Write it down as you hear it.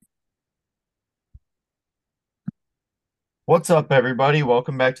What's up, everybody?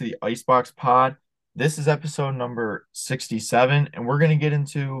 Welcome back to the Icebox Pod. This is episode number 67, and we're going to get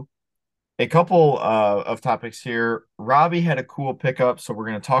into a couple of topics here. Robbie had a cool pickup, so we're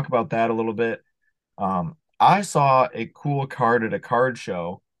going to talk about that a little bit. I saw a cool card at a card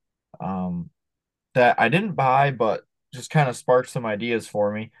show um, that I didn't buy, but just kind of sparked some ideas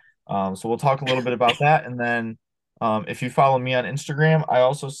for me. So we'll talk a little bit about that. And then if you follow me on Instagram, I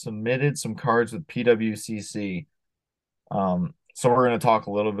also submitted some cards with PWCC. So we're going to talk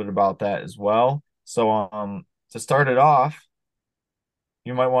a little bit about that as well. So to start it off,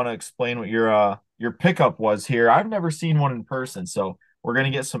 you might want to explain what your pickup was here. I've never seen one in person, so we're going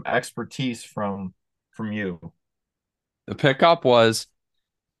to get some expertise from you. The pickup was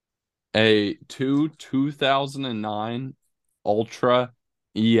a 2009 Ultra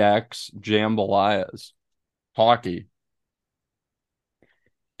EX Jambalayas hockey.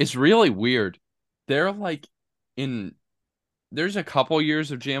 It's really weird. They're like in there's a couple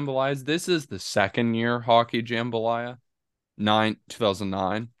years of Jambalayas. This is the second year hockey Jambalaya,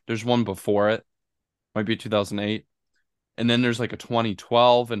 2009. There's one before it, might be 2008. And then there's like a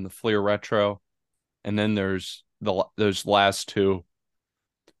 2012 and the Fleer Retro. And then there's those last two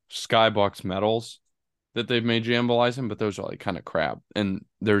Skybox medals that they've made jambalaya, but those are like kind of crap. And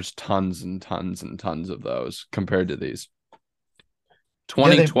there's tons and tons and tons of those compared to these. Yeah,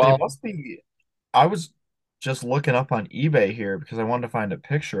 they 2012. must be. I was just looking up on eBay here because I wanted to find a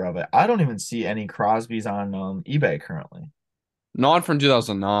picture of it. I don't even see any Crosbys on eBay currently. Not from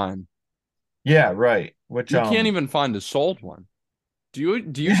 2009. Yeah, right. Which You can't even find a sold one. Do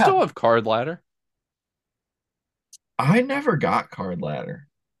you yeah, still have Card Ladder? I never got Card Ladder.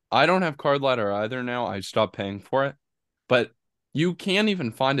 I don't have Card Ladder either now. I stopped paying for it. But you can't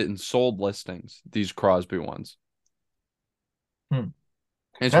even find it in sold listings, these Crosby ones. Hmm.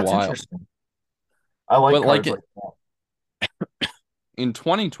 It's That's wild. interesting. I like But like cards like that. in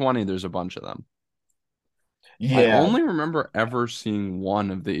 2020, there's a bunch of them. I Yeah, only remember ever seeing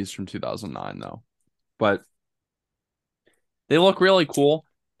one of these from 2009 though. But they look really cool.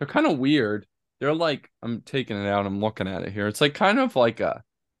 They're kind of weird. They're like, I'm taking it out, I'm looking at it here. It's like kind of like a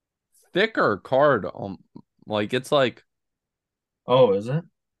thicker card. Like it's like oh, is it?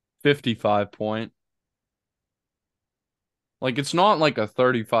 55 point. Like it's not like a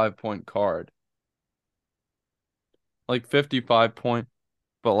 35 point card. Like 55 point.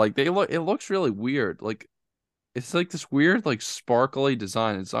 But like it looks really weird. Like it's like this weird, like sparkly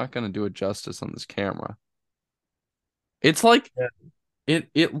design. It's not gonna do it justice on this camera. It's like Yeah.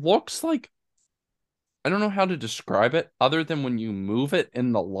 it looks like I don't know how to describe it other than when you move it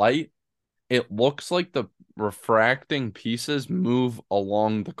in the light, it looks like the refracting pieces move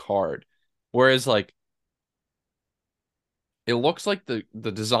along the card. Whereas like it looks like the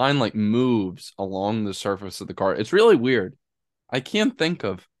design like moves along the surface of the card. It's really weird. I can't think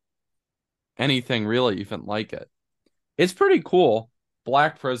of anything really even like it. It's pretty cool.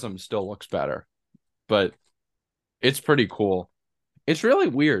 Black Prism still looks better, but it's pretty cool. It's really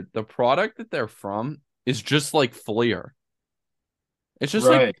weird. The product that they're from is just like Fleer. It's just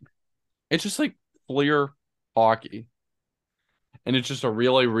like Right. it's just like Fleer hockey. And it's just a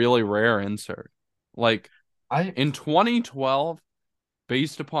really, really rare insert. Like I in 2012,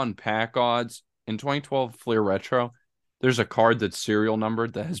 based upon pack odds, in 2012 Fleer Retro, there's a card that's serial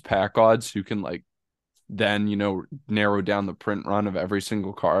numbered that has pack odds. You can like then, narrow down the print run of every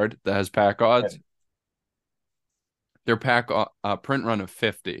single card that has pack odds. Their print run of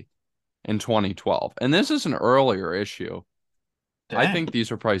 50 in 2012. And this is an earlier issue. I dang. think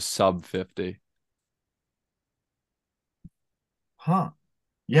these are probably sub 50. Huh.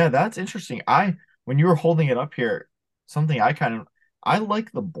 Yeah, that's interesting. I when you were holding it up here, something I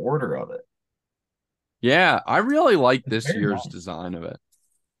like the border of it. Yeah, I really like It's this very year's nice. design of it.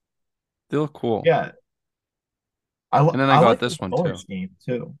 They look cool. Yeah, And then I I got like the this one color too. scheme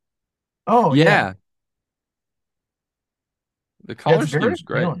too. Oh yeah. Yeah, the Yeah, color it's very scheme's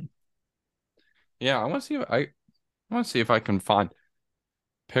great. appealing. Yeah, I want to see if I can find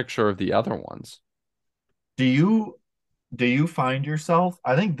a picture of the other ones. Do you do you find yourself,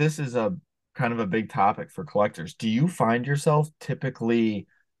 I think this is a kind of a big topic for collectors. Do you find yourself typically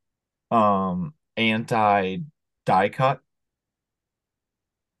anti die cut?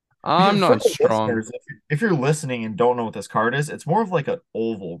 I'm Because for not the strong. listeners, if you're listening and don't know what this card is, it's more of like an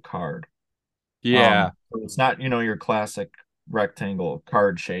oval card. Yeah, So it's not, your classic rectangle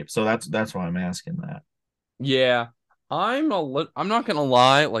card shape. So that's why I'm asking that. yeah. I'm not gonna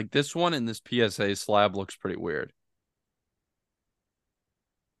lie, like this one in this PSA slab looks pretty weird.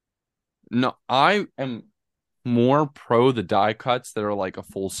 No, I am more pro the die cuts that are like a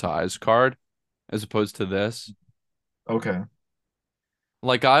full size card as opposed to this. Okay.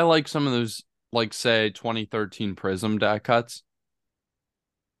 Like I like some of those, like say 2013 Prism deck cuts.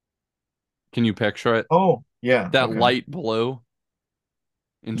 Can you picture it? Oh, yeah. That Okay. light blue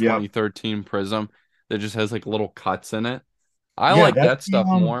in Yep. 2013 Prism that just has like little cuts in it. I Yeah, like that's that the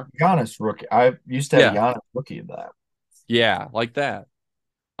stuff more. Giannis rookie. I used to have a Yeah, Giannis rookie of that. yeah, like that.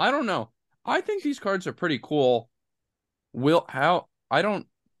 I don't know. I think these cards are pretty cool. Will how I don't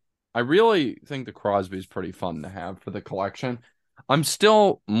I really think the Crosby is pretty fun to have for the collection. I'm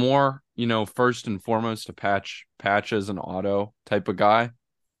still more, first and foremost a patches and auto type of guy.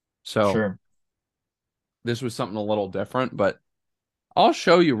 So Sure. this was something a little different, but I'll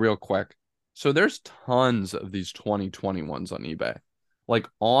show you real quick. So there's tons of these 2021s on eBay. Like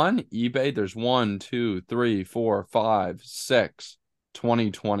on eBay, there's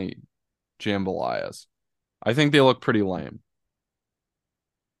 2020 jambalayas. I think they look pretty lame.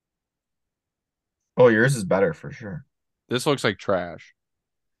 Oh, yours is better for sure. This looks like trash.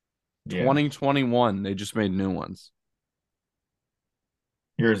 Yeah. 2021, they just made new ones.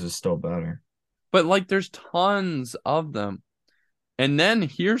 Yours is still better. But like there's tons of them. And then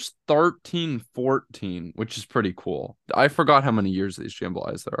here's 13, 14, which is pretty cool. I forgot how many years of these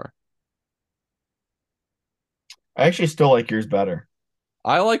jambalayas there are. I actually still like yours better.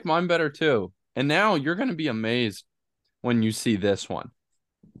 I like mine better too. And now you're going to be amazed when you see this one.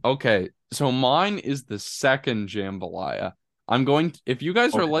 Okay, so mine is the second jambalaya. If you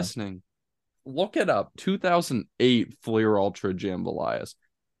guys are Okay. listening, look it up. 2008 Fleer Ultra jambalayas.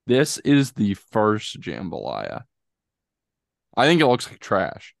 This is the first jambalaya. I think it looks like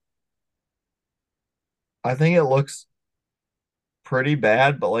trash. I think it looks pretty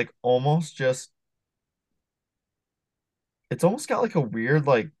bad, but like almost just it's almost got like a weird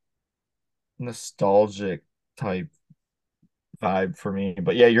like nostalgic type vibe for me.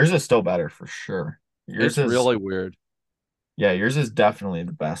 But yeah, yours is still better for sure. Yours It's is really weird. yeah, yours is definitely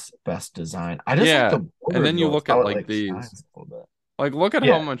the best design. I just like Yeah, the and border then you though. It's look at how it like like these. shines a little bit. Like look at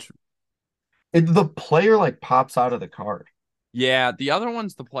how Yeah. much. The player like pops out of the card. Yeah, the other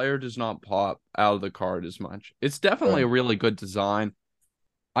ones the player does not pop out of the card as much. It's definitely a Right. really good design.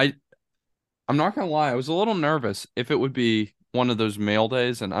 I I'm not gonna lie, I was a little nervous if it would be one of those mail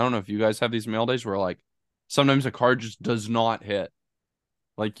days, and I don't know if you guys have these mail days where like sometimes a card just does not hit.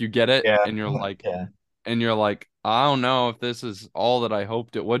 Like you get it Yeah. and you're like Yeah. I don't know if this is all that I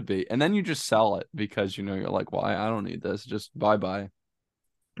hoped it would be. And then you just sell it because you're like, well, I don't need this. Just bye bye.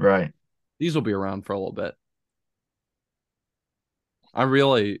 Right. These will be around for a little bit. I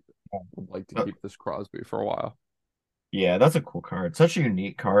really would like to But keep this Crosby for a while. yeah, that's a cool card. Such a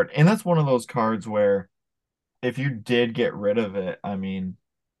unique card. And that's one of those cards where if you did get rid of it, I mean,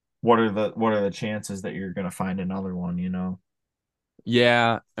 what are the chances that you're gonna find another one, you know?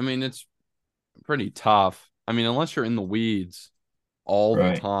 Yeah, I mean it's pretty tough. I mean, unless you're in the weeds all the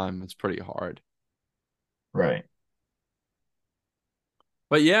Right. time, it's pretty hard. Right.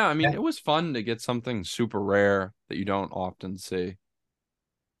 But yeah, I mean, Yeah. it was fun to get something super rare that you don't often see.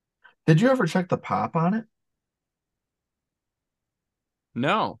 Did you ever check the pop on it?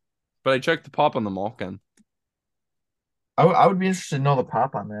 No, but I checked the pop on the Malkin. I would be interested to know the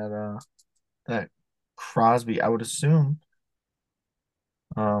pop on that Crosby. I would assume.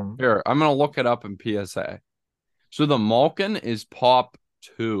 Um, Here, I'm gonna look it up in PSA. So the Malkin is pop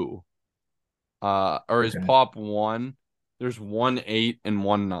 2, or is okay. pop 1. There's 1-8 and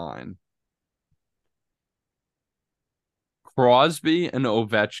 1-9. Crosby and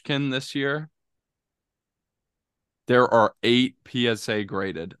Ovechkin this year, there are 8 PSA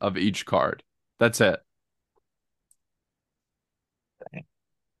graded of each card. That's it.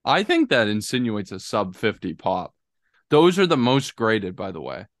 I think that insinuates a sub 50 pop. Those are the most graded, by the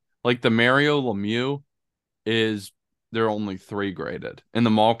way. Like the Mario Lemieux is there are only 3 graded. In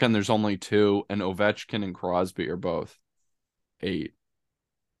the Malkin, there's only 2, and Ovechkin and Crosby are both 8.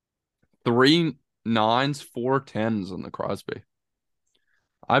 3 nines, 4 tens in the Crosby.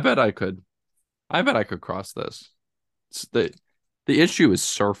 I bet I could. I bet I could cross this. It's the issue is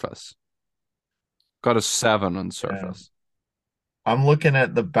surface. Got a 7 on Yeah. surface. I'm looking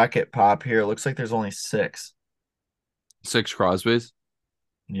at the Beckett pop here. It looks like there's only six. 6 Crosbys.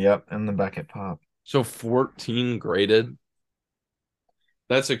 Yep, in the Beckett pop. So 14 graded.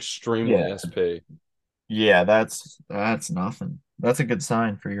 That's extremely Yeah. SP. Yeah, that's nothing. That's a good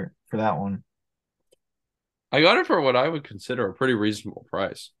sign for that one. I got it for what I would consider a pretty reasonable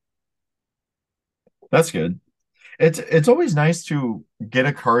price. That's good. It's always nice to get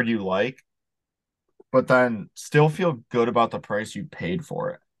a card you like, but then still feel good about the price you paid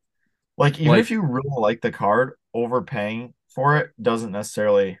for it. Like even if Like, you really like the card, overpaying for it doesn't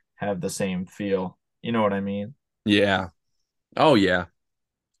necessarily have the same feel. You know what I mean? Yeah. Oh yeah.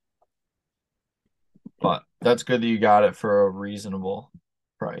 But that's good that you got it for a reasonable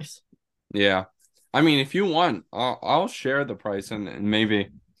price. Yeah. I mean, if you want, I'll share the price and maybe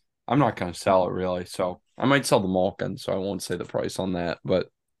I'm not gonna sell it really. So I might sell the Malkin, so I won't say the price on that, but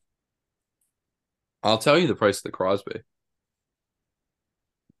I'll tell you the price of the Crosby.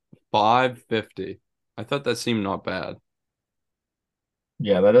 550. I thought that seemed not bad.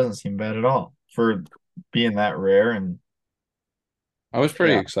 Yeah, that doesn't seem bad at all for being that rare. And I was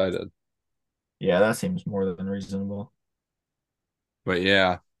pretty yeah, excited. yeah, that seems more than reasonable. But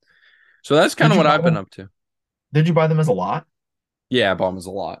yeah. So that's kind Did of you what buy I've been them? up to. Did you buy them as a lot? Yeah, bomb is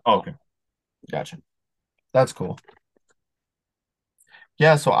a lot. Oh, okay, gotcha. That's cool.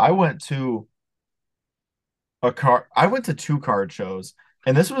 Yeah, so I went to two card shows,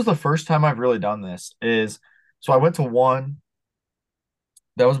 and this was the first time I've really done this. So I went to one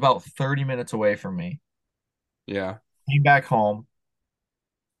that was about 30 minutes away from me. Yeah. Came back home,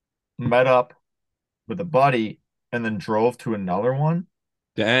 met up with a buddy, and then drove to another one.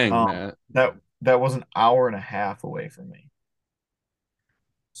 Dang, Um, man. that was an hour and a half away from me.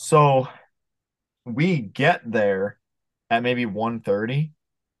 So we get there at maybe 1:30.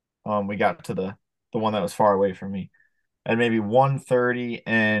 We got to the one that was far away from me at maybe 1:30.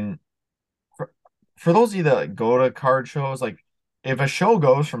 And for, for those of you that like, go to card shows, like if a show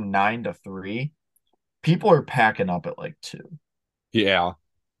goes from 9 to 3, people are packing up at like 2. Yeah.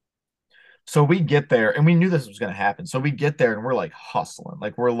 So we get there and we knew this was going to happen. So we get there and we're like hustling.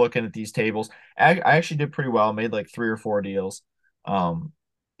 Like we're looking at these tables. I actually did pretty well, made like 3 or 4 deals. Um,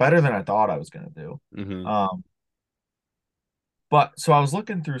 better than I thought I was going to do. Hmm. Um, but so I was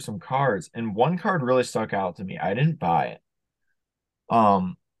looking through some cards and one card really stuck out to me. I didn't buy it.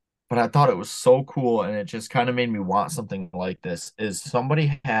 Um, but I thought it was so cool and it just kind of made me want something like this. Is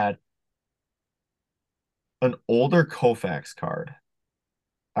somebody had an older Koufax card.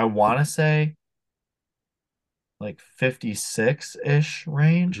 I want to say like 56-ish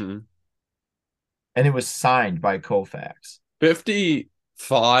range, Hmm. and it was signed by Koufax.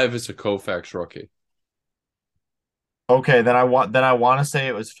 55 is a Koufax rookie. Okay, then I want to say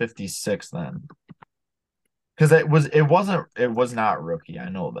it was 56 then. Because it was not rookie. I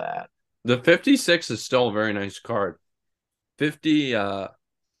know that. The 56 is still a very nice card. 50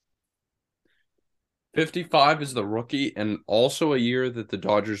 55 is the rookie and also a year that the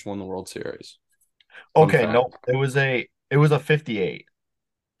Dodgers won the World Series. Fun Okay, no, fact. it was a 58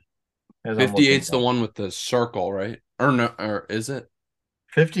 as I'm looking 58's the at. one with the circle, right? Or no, or is it?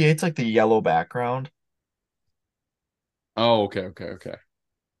 58's like the yellow background. Oh, okay, okay, okay.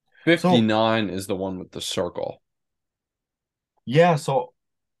 So 59 is the one with the circle. yeah, so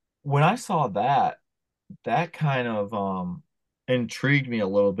when I saw that, that kind of intrigued me a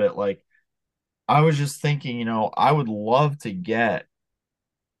little bit. Like I was just thinking, I would love to get,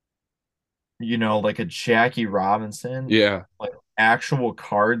 like a Jackie Robinson, Yeah. like actual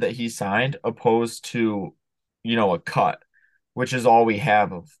card that he signed, opposed to, a cut, which is all we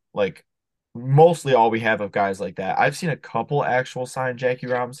have of like mostly all we have of guys like that. I've seen a couple actual signed Jackie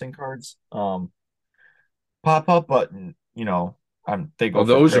Robinson cards pop up, but they Oh, go for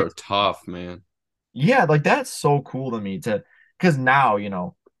those crazy. are tough, man. Yeah, like that's so cool to me to because now,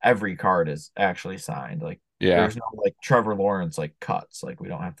 every card is actually signed. Like Yeah. there's no like Trevor Lawrence like cuts. Like we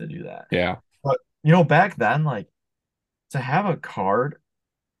don't have to do that. Yeah. But back then, like to have a card,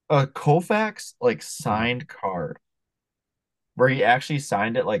 a Koufax like signed card where he actually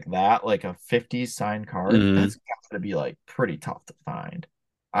signed it like that, like a 50s signed card, Hmm. that's got to be like pretty tough to find,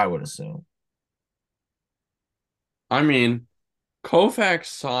 I would assume. I mean, Koufax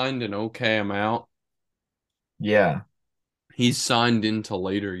signed an okay amount. Yeah, He's signed into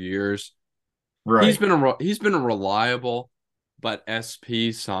later years. right. He's been a reliable but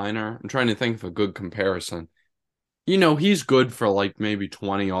SP signer. I'm trying to think of a good comparison. He's good for like maybe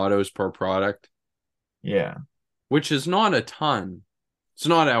 20 autos per product, Yeah. which is not a ton. It's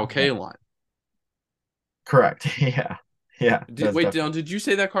not Yeah. LK line. Correct. Yeah. Yeah, that's Wait, Dylan, definitely. did you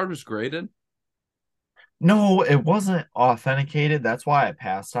say that card was graded? No, it wasn't authenticated. That's why I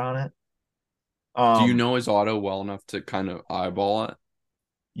passed on it. Do you Um, know his auto well enough to kind of eyeball it?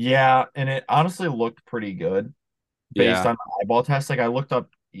 yeah, and it honestly looked pretty good based Yeah. on my eyeball test. Like I looked up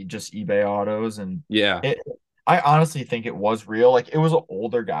just eBay autos and Yeah. it I honestly think it was real. Like it was an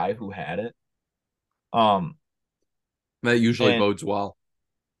older guy who had it. Um, That usually and bodes well.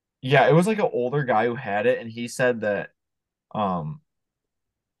 yeah, it was like an older guy who had it, and he said that um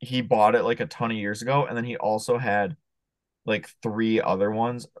he bought it like a ton of years ago, and then he also had like 3 other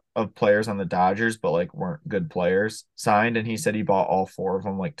ones of players on the Dodgers, but like weren't good players signed, and he said he bought all 4 of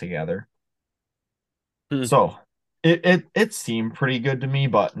them like together. Hmm. So. it seemed pretty good to me,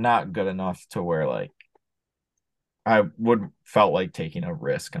 but not good enough to where like I would felt like taking a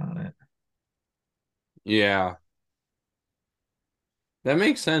risk on it. Yeah, that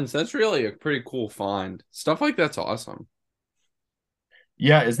makes sense. That's really a pretty cool find. Stuff like that's awesome.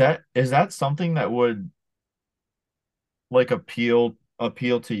 Yeah, is that something that would like appeal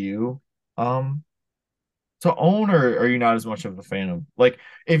to you um to own, or are you not as much of a fan of like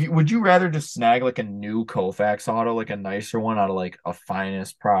if you would you rather just snag like a new Koufax auto, like a nicer one out of like a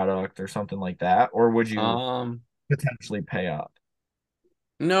finest product or something like that, or would you Um, potentially pay up?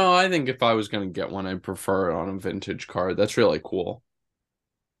 no, I think if I was gonna get one, I'd prefer it on a vintage card. That's really cool.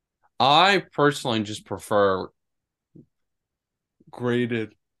 I personally just prefer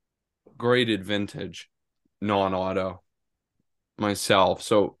graded graded vintage, non-auto myself.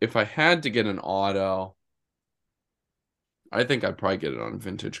 So if I had to get an auto, I think I'd probably get it on a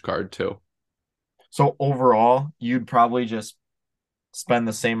vintage card too. So overall, you'd probably just spend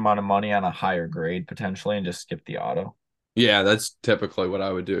the same amount of money on a higher grade potentially and just skip the auto. Yeah, that's typically what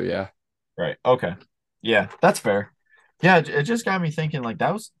I would do. Yeah. Right. Okay. Yeah, that's fair. Yeah, it just got me thinking like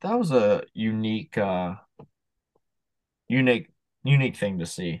that was a unique unique thing to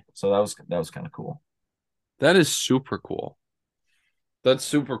see. So that was kind of cool. That is super cool. That's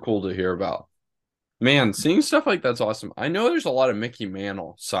super cool to hear about. Man, seeing stuff like that's awesome. I know there's a lot of Mickey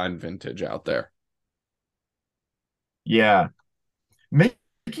Mantle signed vintage out there. Yeah.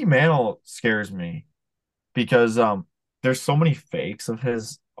 Mickey Mantle scares me because there's so many fakes of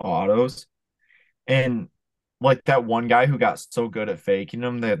his autos, and like that one guy who got so good at faking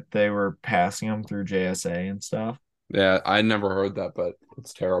them that they were passing him through JSA and stuff. Yeah, I never heard that, but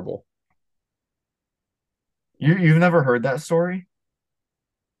it's terrible. You've never heard that story?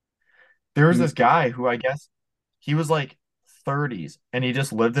 There was Mm. this guy who I guess he was like 30s and he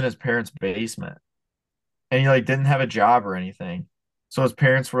just lived in his parents' basement and he like didn't have a job or anything. So his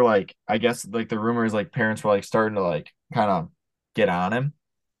parents were like, I guess like the rumor is like parents were like starting to like kind of get on him.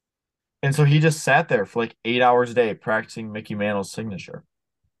 And so he just sat there for like 8 hours a day practicing Mickey Mantle's signature.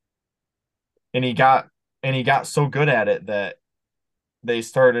 And he got so good at it that they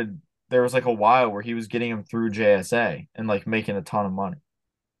started there was like a while where he was getting him through JSA and like making a ton of money.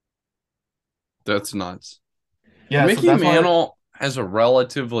 That's nuts. Yeah, so Mickey that's why Mantle has a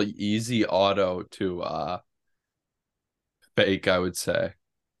relatively easy auto to fake, I would say.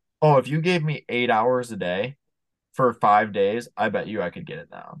 oh, if you gave me 8 hours a day for 5 days, I bet you I could get it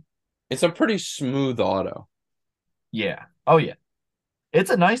down. It's a pretty smooth auto. Yeah. Oh yeah. It's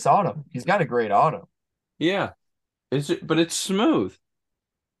a nice auto. He's got a great auto. Yeah. But it's smooth.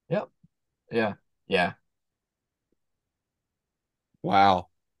 Yep. Yeah. Yeah. Wow.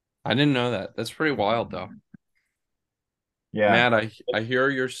 I didn't know that. That's pretty wild though. Yeah. Matt, I hear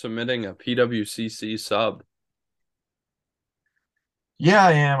you're submitting a PWCC sub. Yeah,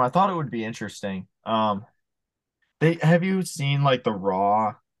 I am. I thought it would be interesting. They have you seen like the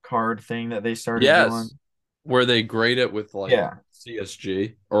raw card thing that they started Yes. doing? Where they grade it with like Yeah.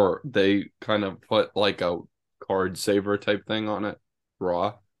 CSG or they kind of put like a card saver type thing on it.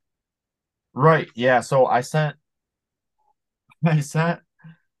 Raw. Right. Yeah. So I sent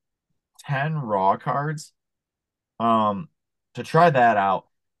 10 raw cards um to try that out.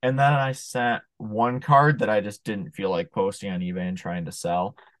 And then I sent one card that I just didn't feel like posting on eBay and trying to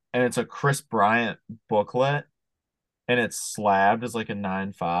sell. And it's a Chris Bryant booklet and it's slabbed as like a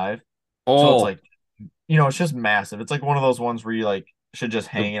 9.5. So it's Oh, like, it's just massive. It's like one of those ones where you like should just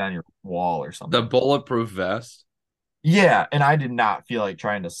the hang it on your wall or the something. bulletproof vest. Yeah, and I did not feel like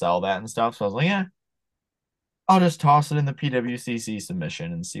trying to sell that and stuff. So I was like, yeah, I'll just toss it in the PWCC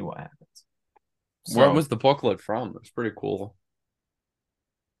submission and see what happens. Where So was the booklet from? It's pretty cool.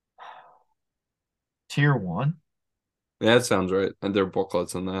 tier one. Yeah, that sounds right. And there are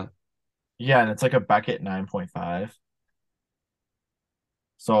booklets in that. Yeah, and it's like a Beckett 9.5.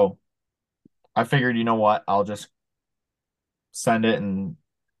 So I figured, you know what? I'll just send it and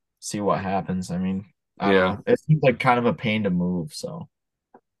see what happens. I mean, I don't Yeah. know. It seems like kind of a pain to move. So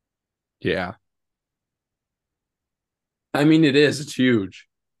Yeah. I mean, it is. It's huge.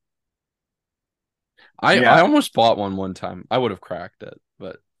 I yeah. almost bought one time. I would have cracked it,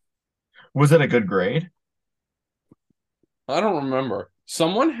 but Was it a good grade? I don't remember.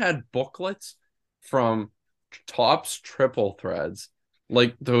 Someone had booklets from Topps Triple Threads,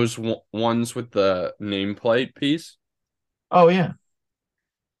 like those ones with the nameplate piece. Oh yeah.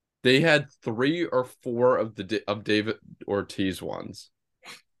 They had three or four of of David Ortiz ones,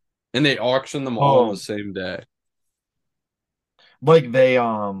 and they auctioned them all on the Oh, same day.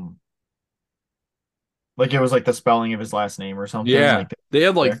 like Like it was like the spelling of his last name or something Yeah. like They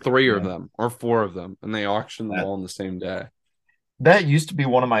had like there. three of Yeah. them or four of them, and they auctioned them That all on the same day. that used to be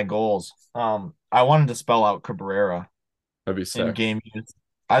one of my goals. I wanted to spell out Cabrera That'd be in sick. game use.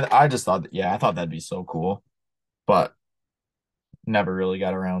 I just thought I thought that'd be so cool, but never really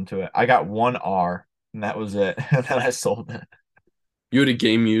got around to it. I got one R and that was it. And then I sold it. You had a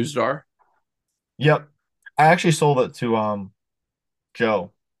game used R? Yep. I actually sold it to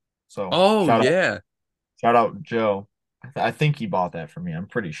Joe. So Oh yeah. shout out Joe. I think he bought that for me. I'm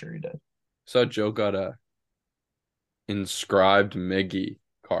pretty sure he did. So Joe got a inscribed Miggy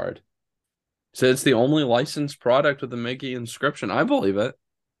card. So it's the only licensed product with a Miggy inscription. I believe it.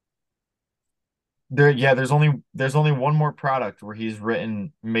 There's only one more product where he's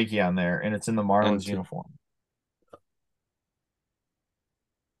written Mickey on there, and it's in the And Marlins t uniform.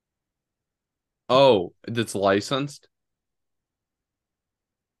 oh, it's licensed.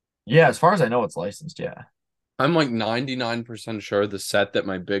 Yeah, as far as I know, it's licensed. Yeah. I'm like 99% sure the set that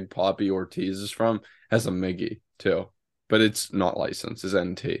my Big Poppy Ortiz is from has a Miggy too, but it's not licensed. It's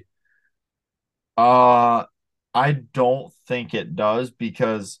NT. Uh, I don't think it does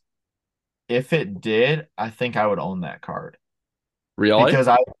because if it did, I think I would own that card. Really? Because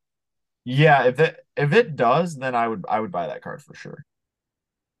yeah, if it does, then I would buy that card for sure.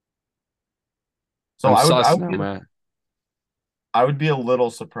 So I'm I would I sus would now, be man. I would be a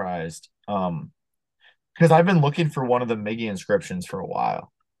little surprised. Because I've been looking for one of the Miggy inscriptions for a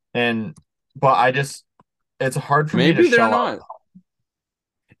while, and but it's hard for me to Maybe they're shell out. not.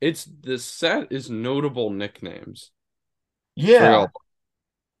 It's the set is notable nicknames. For Yeah, real.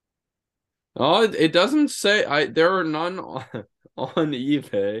 Oh, it doesn't say there are none on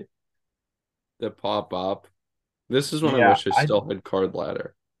eBay that pop up. This is when I yeah. wish I I still had Card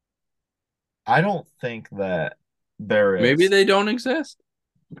Ladder. I don't think that there Maybe is. they don't exist.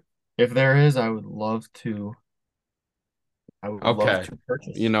 If there is, I would love Okay. to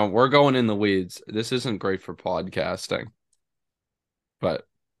purchase. We're going in the weeds. This isn't great for podcasting, but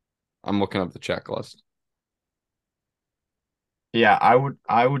I'm looking up the checklist. Yeah, I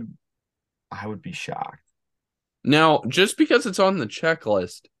would be shocked. Now, just because it's on the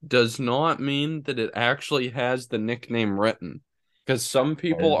checklist does not mean that it actually has the nickname written. Because some That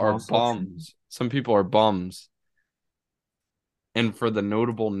people is are also true. bums. Some people are bums. And for the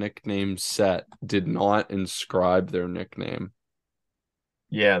notable nickname set, did not inscribe their nickname.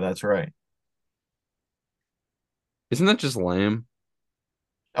 Yeah, that's right. Isn't that just lame?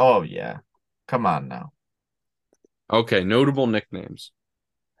 Oh yeah. Come on now. Okay, notable nicknames.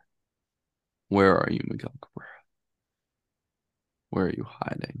 Where are you, Miguel Cabrera? Where are you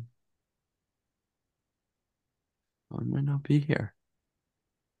hiding? I might not be here.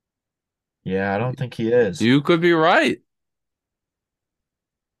 Yeah, I don't think he is. You could be right.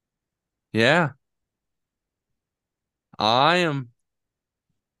 Yeah, I am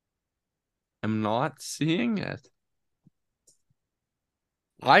not seeing it.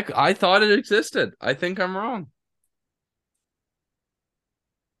 I thought it existed. I think I'm wrong.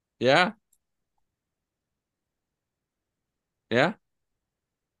 Yeah, yeah.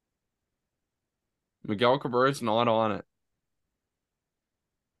 Miguel Cabrera's not on it.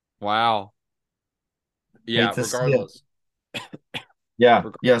 Wow. Hate Yeah, to see it. regardless. Yeah,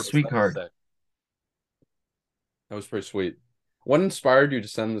 yeah, Regardless, sweet that was card. sick. That was pretty sweet. What inspired you to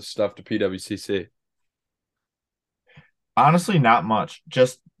send this stuff to PWCC? Honestly, not much.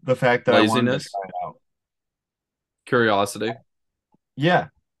 Just the fact that I wanted to Laziness? try it out. Curiosity? Yeah.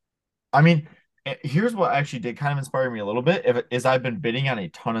 I mean, here's what actually did kind of inspire me a little bit is I've been bidding on a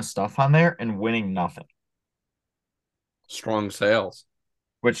ton of stuff on there and winning nothing. Strong sales?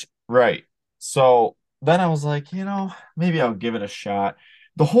 Which, right. So then I was like, maybe I'll give it a shot.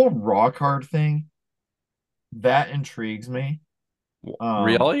 The whole raw card thing, that intrigues me. Um,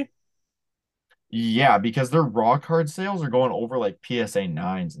 Really? yeah, because their raw card sales are going over like PSA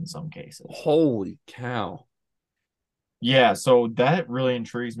 9s in some cases. Holy cow. Yeah, so that really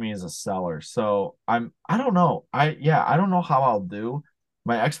intrigues me as a seller. So I don't know. I don't know how I'll do.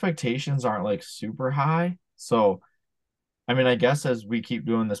 My expectations aren't like super high. So I mean, I guess as we keep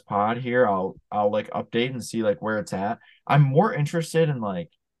doing this pod here, I'll like update and see like where it's at. I'm more interested in like,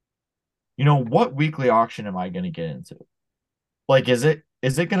 what weekly auction am I going to get into? Like, is it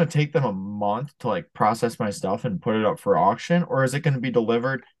going to take them a month to like process my stuff and put it up for auction, or is it going to be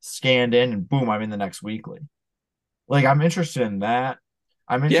delivered, scanned in, and boom, I'm in the next weekly? Like, I'm interested in that.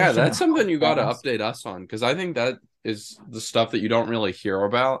 I'm Yeah, interested in that's how something you got to fast. update us on because I think that is the stuff that you don't really hear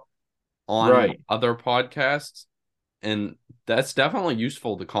about on Right. other podcasts. And that's definitely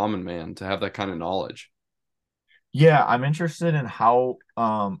useful to common man to have that kind of knowledge. Yeah, I'm interested in how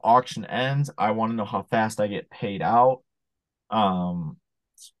auction ends. I want to know how fast I get paid out. Um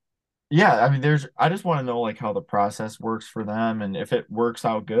yeah, I mean I just want to know like how the process works for them, and if it works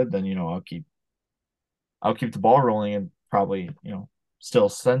out good, then I'll keep the ball rolling and probably, still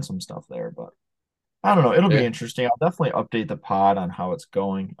send some stuff there, but I don't know. It'll be Yeah. interesting. I'll definitely update the pod on how it's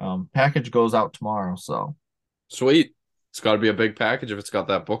going. Package goes out tomorrow, so Sweet. It's got to be a big package if it's got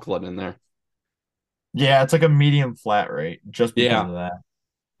that booklet in there. yeah, it's like a medium flat rate just because Yeah, of that.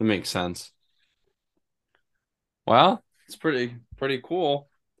 it makes sense. Well, it's pretty cool.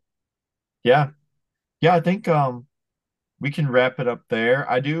 Yeah. Yeah, I think we can wrap it up there.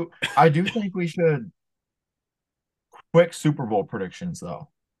 I do think we should quick Super Bowl predictions though.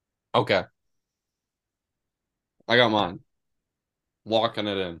 Okay, I got mine. Locking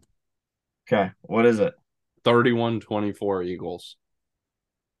it in. Okay, what is it? 31-24 Eagles.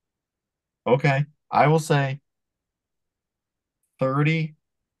 Okay. I will say 34,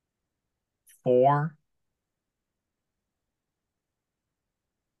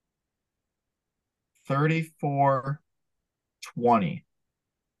 34-20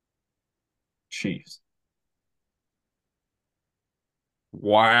 Chiefs.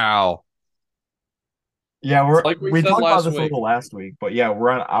 Wow. Yeah, It's we're like we we said talked about last this a week. little last week, but yeah,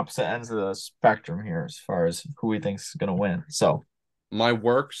 we're on opposite ends of the spectrum here as far as who we think is gonna win. So, My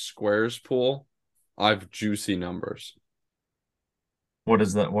work squares pool, I have juicy numbers. what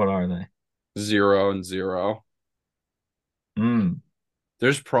is that? What are they? 0-0. Mm,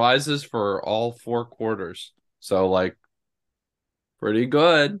 There's prizes for all four quarters. So like pretty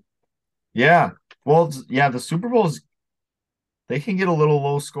good. yeah. Well, yeah, the Super Bowls they can get a little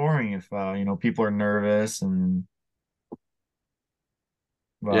low scoring if people are nervous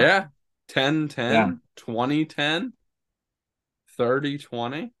but Yeah. ten yeah, ten 20-10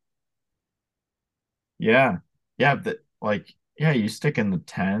 30-20. yeah, yeah. Yeah, you stick in the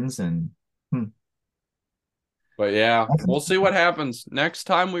tens and hmm, But yeah, that's we'll see what happens. Next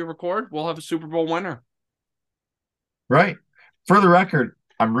time we record, we'll have a Super Bowl winner. right. For the record,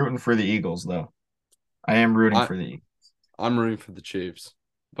 I'm rooting for the Eagles though. I am rooting I for the Eagles. I'm rooting for the Chiefs.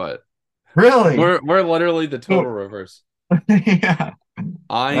 But Really? we're literally the total Oh, reverse. yeah.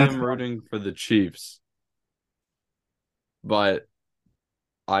 I That's am fun. rooting for the Chiefs, but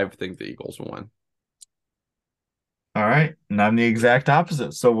I think the Eagles will win. All right. And I'm the exact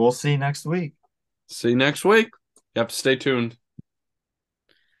opposite. So we'll see next week. See you next week. You have to stay tuned.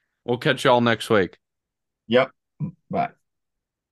 We'll catch y'all next week. Yep. Bye.